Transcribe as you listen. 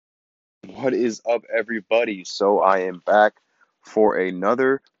What is up, everybody? So, I am back for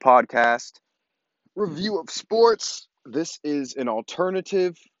another podcast review of sports. This is an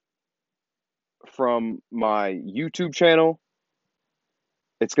alternative from my YouTube channel.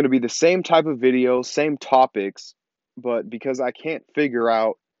 It's going to be the same type of video, same topics, but because I can't figure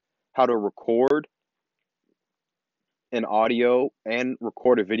out how to record an audio and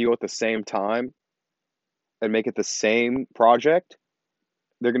record a video at the same time and make it the same project,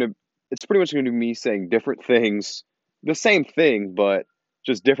 they're going to it's pretty much going to be me saying different things, the same thing, but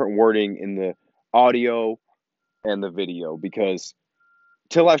just different wording in the audio and the video because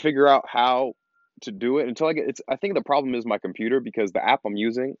till I figure out how to do it, until I get I think the problem is my computer because the app I'm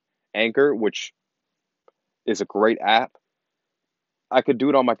using, Anchor, which is a great app, I could do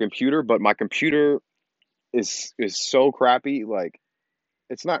it on my computer, but my computer is so crappy. Like,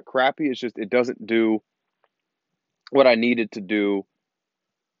 it's not crappy, it's just it doesn't do what I need it to do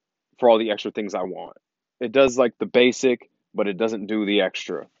for all the extra things I want. It does like the basic, but it doesn't do the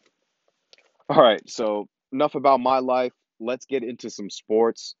extra. All right, so enough about my life. Let's get into some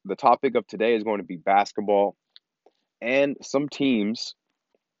sports. The topic of today is going to be basketball and some teams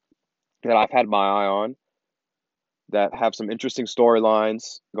that I've had my eye on that have some interesting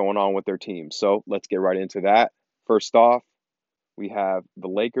storylines going on with their teams. So let's get right into that. First off, we have the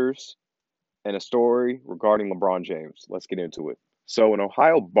Lakers and a story regarding LeBron James. Let's get into it. So, an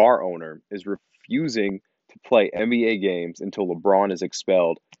Ohio bar owner is refusing to play NBA games until LeBron is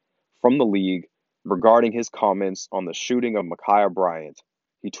expelled from the league regarding his comments on the shooting of Ma'Khia Bryant.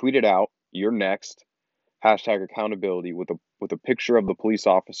 He tweeted out, "You're next," hashtag accountability with a picture of the police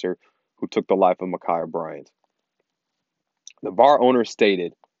officer who took the life of Ma'Khia Bryant. The bar owner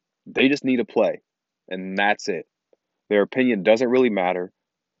stated, "They just need to play, and that's it. Their opinion doesn't really matter.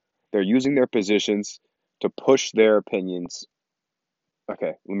 They're using their positions to push their opinions."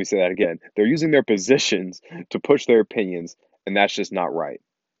 Okay, let me say that again. They're using their positions to push their opinions, and that's just not right.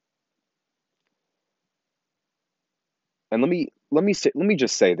 And let me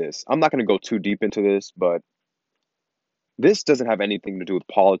just say this. I'm not going to go too deep into this, but this doesn't have anything to do with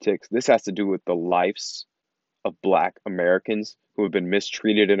politics. This has to do with the lives of Black Americans who have been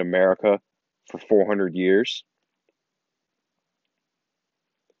mistreated in America for 400 years.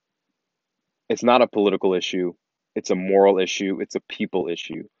 It's not a political issue. It's a moral issue. It's a people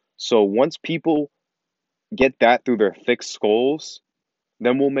issue. So once people get that through their thick skulls,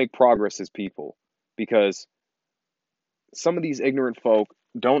 then we'll make progress as people. Because some of these ignorant folk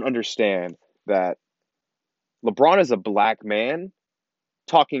don't understand that LeBron is a black man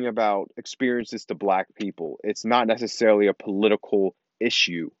talking about experiences to black people. It's not necessarily a political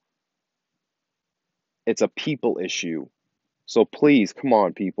issue, it's a people issue. So please, come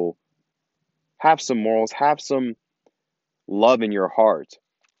on, people. Have some morals, have some love in your heart,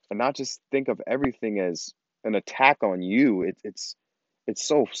 and not just think of everything as an attack on you. It's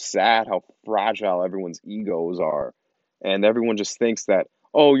so sad how fragile everyone's egos are, and everyone just thinks that,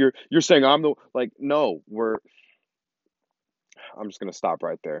 oh, you're saying I'm the, like, no, I'm just gonna stop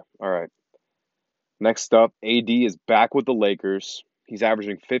right there. All right. Next up, AD is back with the Lakers. He's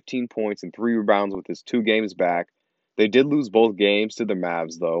averaging 15 points and 3 rebounds with his 2 games back. They did lose both games to the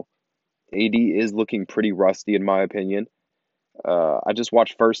Mavs, though. AD is looking pretty rusty, in my opinion. I just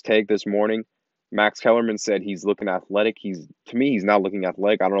watched First Take this morning. Max Kellerman said he's looking athletic. To me, he's not looking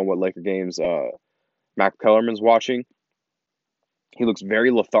athletic. I don't know what Laker games Max Kellerman's watching. He looks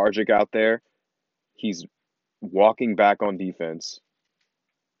very lethargic out there. He's walking back on defense,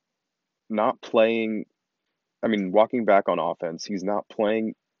 not playing. I mean, walking back on offense. He's not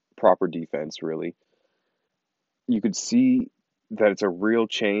playing proper defense, really. You could see that it's a real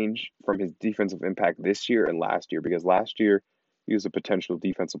change from his defensive impact this year and last year, because last year he was a potential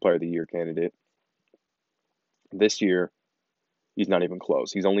Defensive Player of the Year candidate. This year, he's not even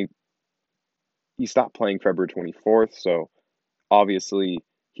close. He stopped playing February 24th, so obviously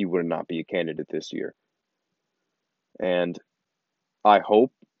he would not be a candidate this year. And I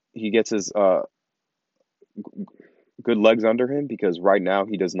hope he gets his good legs under him, because right now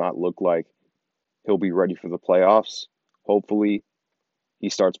he does not look like he'll be ready for the playoffs. Hopefully he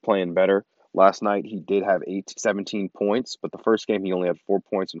starts playing better. Last night he did have 17 points, but the first game he only had 4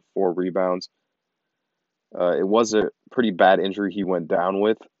 points and 4 rebounds. It was a pretty bad injury he went down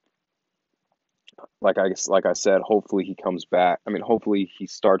with. Like I said, hopefully he comes back. I mean, hopefully he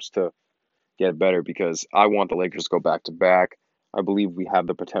starts to get better, because I want the Lakers to go back to back. I believe we have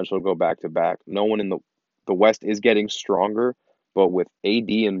the potential to go back to back. No one in the West is getting stronger, but with AD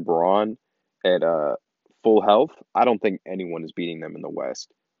and Braun at full health, I don't think anyone is beating them in the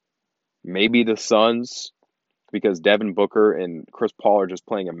West. Maybe the Suns, because Devin Booker and Chris Paul are just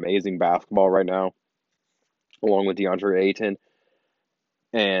playing amazing basketball right now, along with DeAndre Ayton,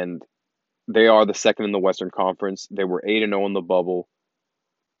 and they are the second in the Western Conference. They were 8-0 in the bubble.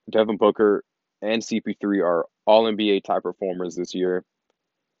 Devin Booker and CP3 are all NBA type performers this year.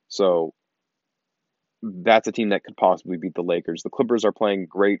 So that's a team that could possibly beat the Lakers. The Clippers are playing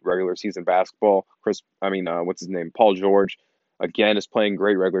great regular season basketball. What's his name? Paul George, again, is playing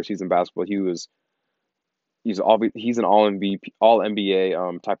great regular season basketball. He's an all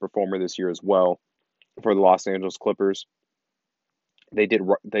NBA type performer this year as well for the Los Angeles Clippers. They did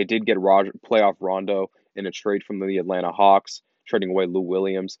get playoff Rondo in a trade from the Atlanta Hawks, trading away Lou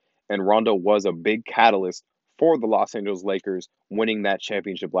Williams, and Rondo was a big catalyst for the Los Angeles Lakers winning that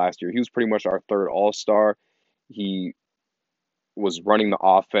championship last year. He was pretty much our third All-Star. He was running the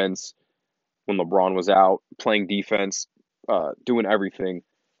offense when LeBron was out, playing defense, doing everything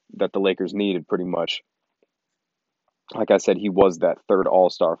that the Lakers needed pretty much. Like I said, he was that third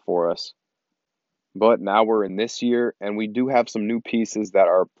All-Star for us. But now we're in this year, and we do have some new pieces that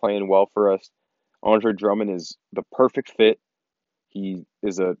are playing well for us. Andre Drummond is the perfect fit. He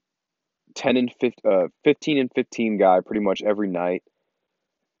is a 15 and 15 guy pretty much every night.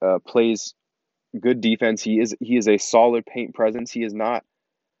 Plays good defense. He is a solid paint presence. He is not.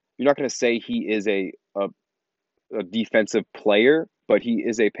 You're not going to say he is a defensive player, but he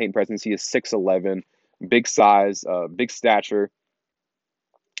is a paint presence. He is 6'11", big size, big stature.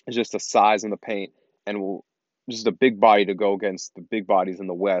 It's just a size in the paint, and will just a big body to go against the big bodies in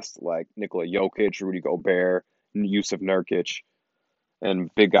the West like Nikola Jokic, Rudy Gobert, Yusuf Nurkic, and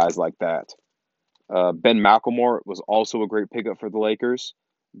big guys like that. Ben McLemore was also a great pickup for the Lakers.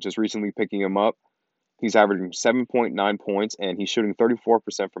 Just recently picking him up. He's averaging 7.9 points, and he's shooting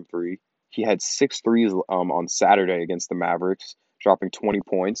 34% from three. He had 6 threes on Saturday against the Mavericks, dropping 20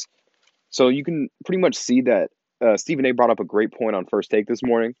 points. So you can pretty much see that Stephen A. brought up a great point on First Take this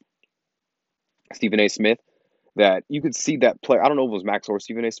morning. Stephen A. Smith, that you could see that player. I don't know if it was Max or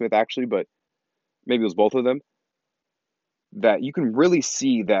Stephen A. Smith actually, but maybe it was both of them. That you can really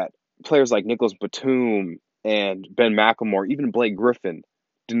see that players like Nicholas Batum and Ben McLemore, even Blake Griffin,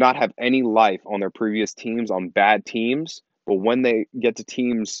 did not have any life on their previous teams, on bad teams. But when they get to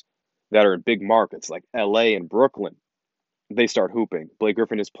teams that are in big markets like LA and Brooklyn, they start hooping. Blake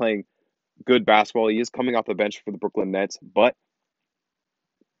Griffin is playing good basketball. He is coming off the bench for the Brooklyn Nets, but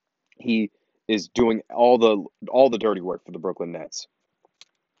he is doing all the dirty work for the Brooklyn Nets.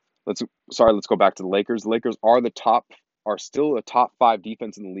 Let's go back to the Lakers. The Lakers are still a top 5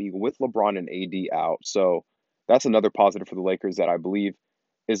 defense in the league with LeBron and AD out. So that's another positive for the Lakers that I believe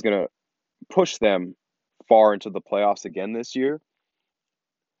is going to push them far into the playoffs again this year.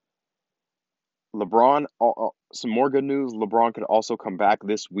 LeBron, some more good news. LeBron could also come back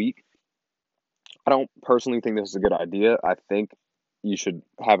this week. I don't personally think this is a good idea. I think you should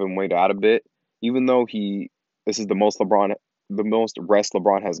have him wait out a bit, even though this is the most rest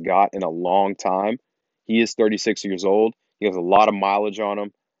LeBron has got in a long time. He is 36 years old. He has a lot of mileage on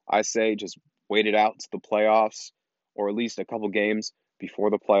him. I say just wait it out to the playoffs, or at least a couple games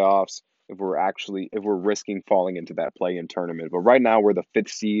before the playoffs, if we're risking falling into that play-in tournament. But right now we're the 5th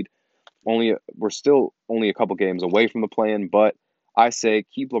seed. We're still only a couple games away from the play-in, but I say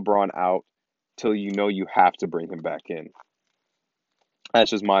keep LeBron out till you know you have to bring him back in.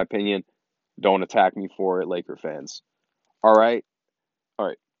 That's just my opinion. Don't attack me for it, Laker fans. All right.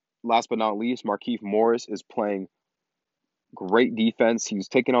 Last but not least, Markieff Morris is playing great defense. He's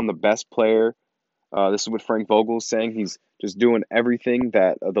taking on the best player. This is what Frank Vogel is saying. He's just doing everything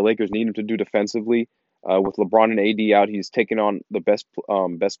that the Lakers need him to do defensively. With LeBron and AD out, he's taking on the best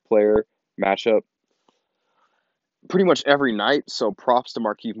player matchup pretty much every night. So props to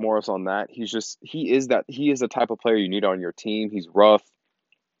Markieff Morris on that. He is the type of player you need on your team. He's rough.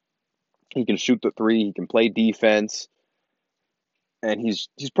 He can shoot the three. He can play defense, and he's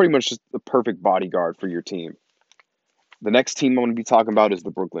pretty much just the perfect bodyguard for your team. The next team I'm going to be talking about is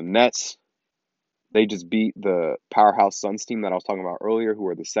the Brooklyn Nets. They just beat the powerhouse Suns team that I was talking about earlier, who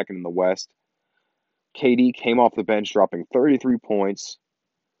are the second in the West. KD came off the bench, dropping 33 points,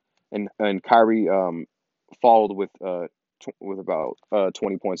 and Kyrie followed with about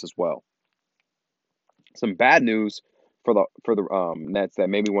 20 points as well. Some bad news for the Nets that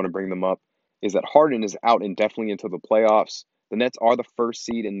made me want to bring them up is that Harden is out indefinitely until the playoffs. The Nets are the first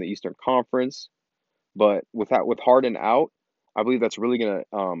seed in the Eastern Conference, but with Harden out, I believe that's really going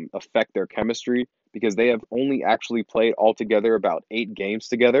to affect their chemistry because they have only actually played altogether about 8 games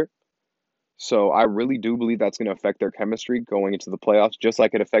together. So I really do believe that's going to affect their chemistry going into the playoffs, just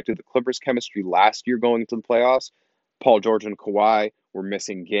like it affected the Clippers' chemistry last year going into the playoffs. Paul George and Kawhi were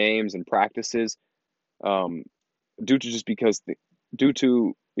missing games and practices. due to just because due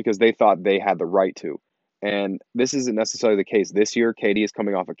to because they thought they had the right to. And this isn't necessarily the case this year. KD is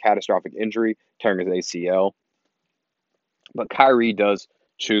coming off a catastrophic injury, tearing his ACL, but Kyrie does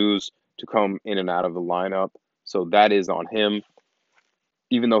choose to come in and out of the lineup, so that is on him.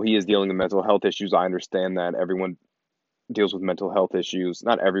 Even though he is dealing with mental health issues, I understand that everyone deals with mental health issues.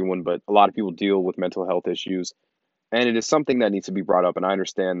 Not everyone, but a lot of people deal with mental health issues. And it is something that needs to be brought up. And I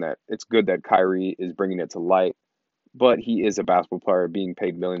understand that it's good that Kyrie is bringing it to light, but he is a basketball player being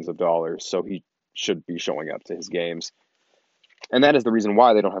paid millions of dollars, so he should be showing up to his games. And that is the reason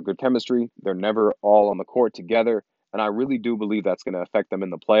why they don't have good chemistry. They're never all on the court together. And I really do believe that's going to affect them in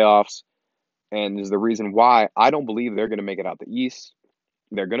the playoffs. And is the reason why I don't believe they're going to make it out the East.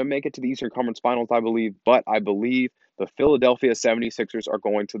 They're going to make it to the Eastern Conference Finals, I believe, but I believe the Philadelphia 76ers are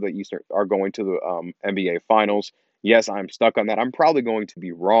going to the NBA Finals. Yes, I'm stuck on that. I'm probably going to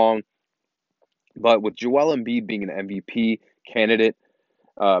be wrong, but with Joel Embiid being an MVP candidate,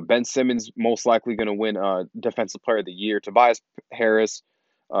 Ben Simmons most likely going to win Defensive Player of the Year. Tobias Harris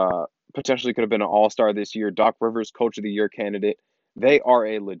uh, potentially could have been an All-Star this year. Doc Rivers, Coach of the Year candidate. They are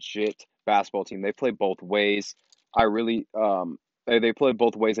a legit basketball team. They play both ways. I really they play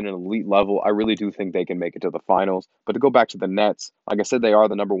both ways at an elite level. I really do think they can make it to the finals. But to go back to the Nets, like I said, they are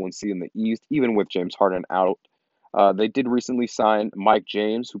the number one seed in the East, even with James Harden out. They did recently sign Mike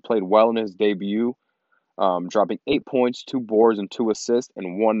James, who played well in his debut, dropping 8 points, 2 boards, and 2 assists,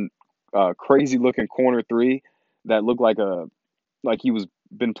 and one crazy looking corner three that looked like he was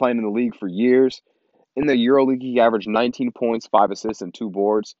been playing in the league for years. In the EuroLeague, he averaged 19 points, 5 assists, and 2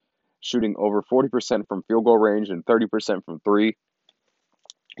 boards, shooting over 40% from field goal range and 30% from three.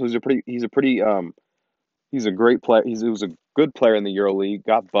 He's a great player. He was a good player in the EuroLeague.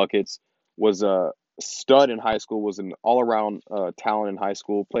 Got buckets. Was a stud in high school. Was an all-around talent in high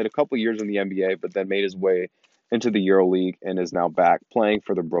school. Played a couple years in the NBA, but then made his way into the EuroLeague and is now back playing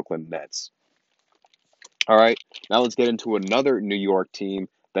for the Brooklyn Nets. All right, now let's get into another New York team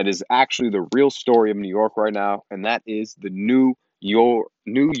that is actually the real story of New York right now, and that is the New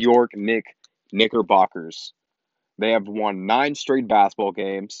York Knickerbockers. They have won 9 straight basketball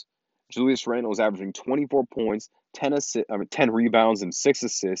games. Julius Randle is averaging 24 points, 10 rebounds, and 6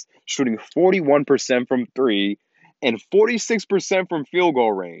 assists, shooting 41% from three and 46% from field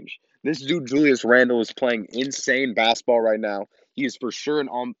goal range. This dude, Julius Randle, is playing insane basketball right now. He is for sure an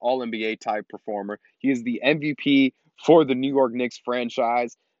all NBA type performer. He is the MVP for the New York Knicks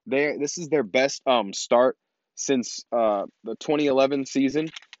franchise. This is their best start since the 2011 season,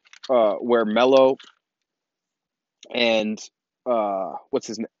 where Melo and what's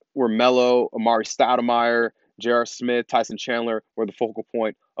his name? Were Melo, Amari Stoudemire, J.R. Smith, Tyson Chandler were the focal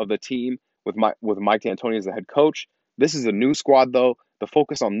point of the team with Mike D'Antoni as the head coach. This is a new squad though. The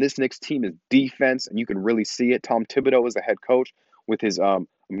focus on this Knicks team is defense, and you can really see it. Tom Thibodeau is the head coach with his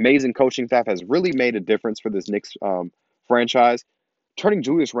amazing coaching staff has really made a difference for this Knicks franchise. Turning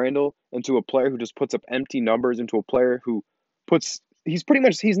Julius Randle into a player who just puts up empty numbers into a player who he's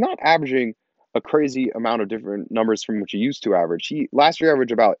not averaging a crazy amount of different numbers from what he used to average. He last year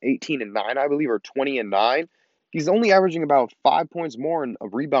averaged about 18 and 9, I believe, or 20 and 9. He's only averaging about 5 points more and a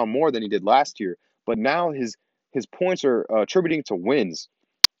rebound more than he did last year. But now his points are attributing to wins,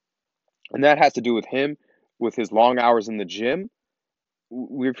 and that has to do with him with his long hours in the gym.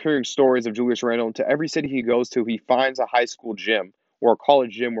 We're hearing stories of Julius Randle. To every city he goes to, he finds a high school gym or a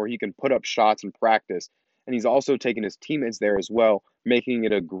college gym where he can put up shots and practice. And he's also taking his teammates there as well, making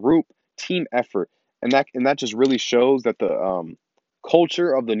it a group team effort. And that just really shows that the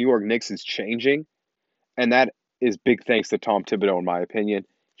culture of the New York Knicks is changing, and that is big thanks to Tom Thibodeau, in my opinion.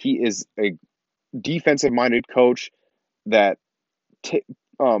 He is a defensive-minded coach that t-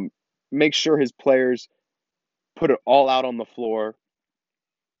 um, makes sure his players put it all out on the floor,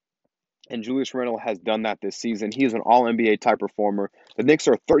 and Julius Randle has done that this season. He is an All NBA type performer. The Knicks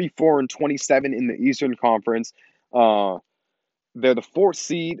are 34 and 27 in the Eastern Conference. They're the 4th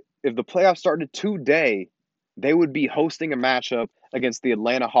seed. If the playoffs started today, they would be hosting a matchup against the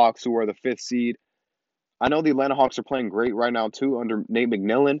Atlanta Hawks, who are the 5th seed. I know the Atlanta Hawks are playing great right now too under Nate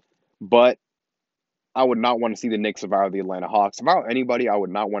McMillan, but I would not want to see the Knicks survive the Atlanta Hawks. If I were anybody, I would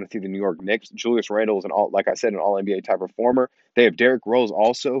not want to see the New York Knicks. Julius Randle is like I said, an All NBA type performer. They have Derrick Rose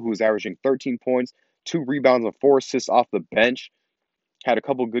also, who's averaging 13 points, 2 rebounds, and 4 assists off the bench. Had a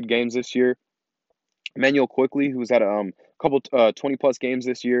couple good games this year. Emmanuel Quickley, who's had a couple 20 plus games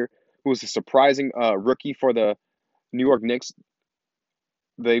this year, who was a surprising rookie for the New York Knicks.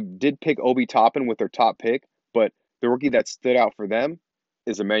 They did pick Obi Toppin with their top pick, but the rookie that stood out for them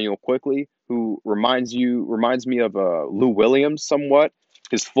is Emmanuel Quickley, who reminds me of Lou Williams somewhat.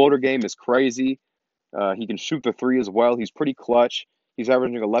 His floater game is crazy. He can shoot the three as well. He's pretty clutch. He's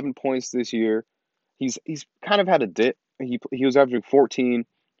averaging 11 points this year. He's kind of had a dip. He was averaging 14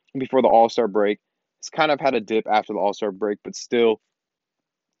 before the All-Star break. He's kind of had a dip after the All-Star break, but still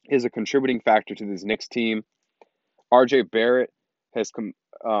is a contributing factor to this Knicks team. RJ Barrett has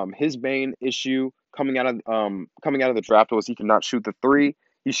his main issue coming out of the draft was he cannot shoot the three.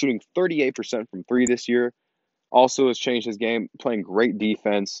 He's shooting 38% from three this year. Also has changed his game, playing great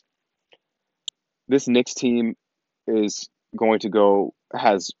defense. This Knicks team is going to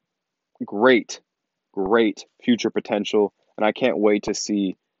has great, great future potential, and I can't wait to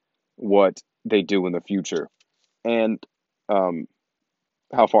see what they do in the future and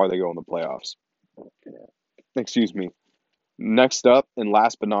how far they go in the playoffs. Excuse me. Next up, and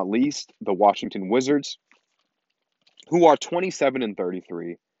last but not least, the Washington Wizards, who are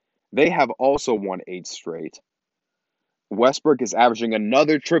 27-33. They have also won 8 straight. Westbrook is averaging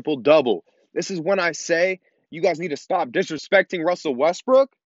another triple-double. This is when I say you guys need to stop disrespecting Russell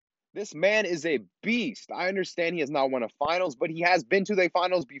Westbrook. This man is a beast. I understand he has not won a finals, but he has been to the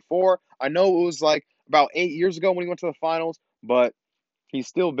finals before. I know it was like about 8 years ago when he went to the finals, but he's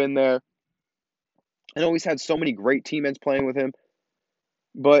still been there. I know he's had so many great teammates playing with him,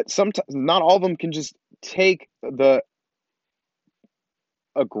 but sometimes not all of them can just take the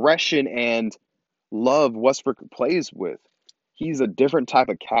aggression and love Westbrook plays with. He's a different type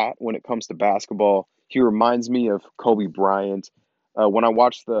of cat when it comes to basketball. He reminds me of Kobe Bryant. When I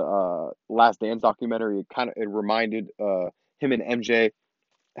watched the Last Dance documentary, it reminded him and MJ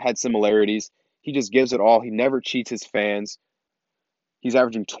had similarities. He just gives it all. He never cheats his fans. He's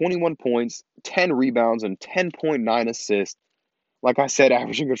averaging 21 points, 10 rebounds, and 10.9 assists. Like I said,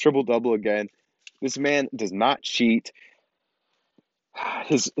 averaging a triple-double again. This man does not cheat.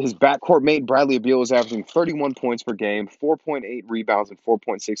 His backcourt mate Bradley Beal is averaging 31 points per game, 4.8 rebounds, and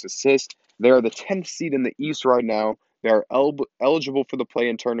 4.6 assists. They are the 10th seed in the East right now. They are eligible for the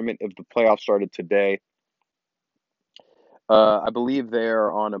play-in tournament if the playoffs started today. I believe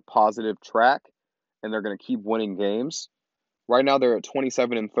they're on a positive track, and they're going to keep winning games. Right now, they're at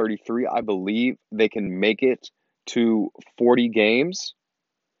 27-33. I believe they can make it to 40 games,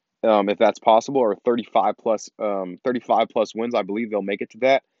 if that's possible, or 35 plus wins. I believe they'll make it to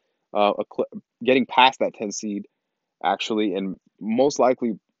that, getting past that 10 seed actually, and most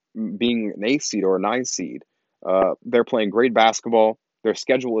likely being an 8th seed or a 9th seed. They're playing great basketball. Their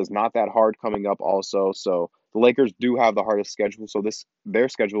schedule is not that hard coming up also, so the Lakers do have the hardest schedule. So their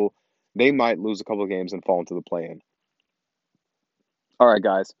schedule, they might lose a couple of games and fall into the play-in. All right,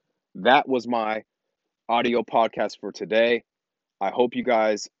 guys, that was my audio podcast for today. I hope you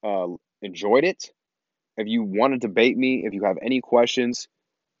guys enjoyed it. If you want to debate me, if you have any questions,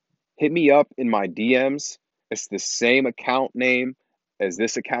 hit me up in my DMs. It's the same account name as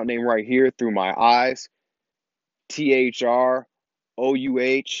this account name right here, Through My Eyes. THROUHMYEYESS.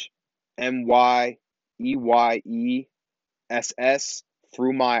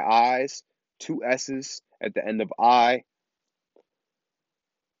 Through My Eyes. 2 S's at the end of I.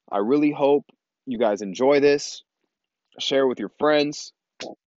 I really hope you guys enjoy this. Share it with your friends. If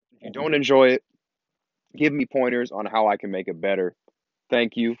you don't enjoy it, give me pointers on how I can make it better.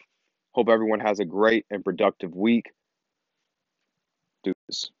 Thank you. Hope everyone has a great and productive week. Do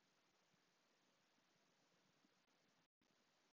this.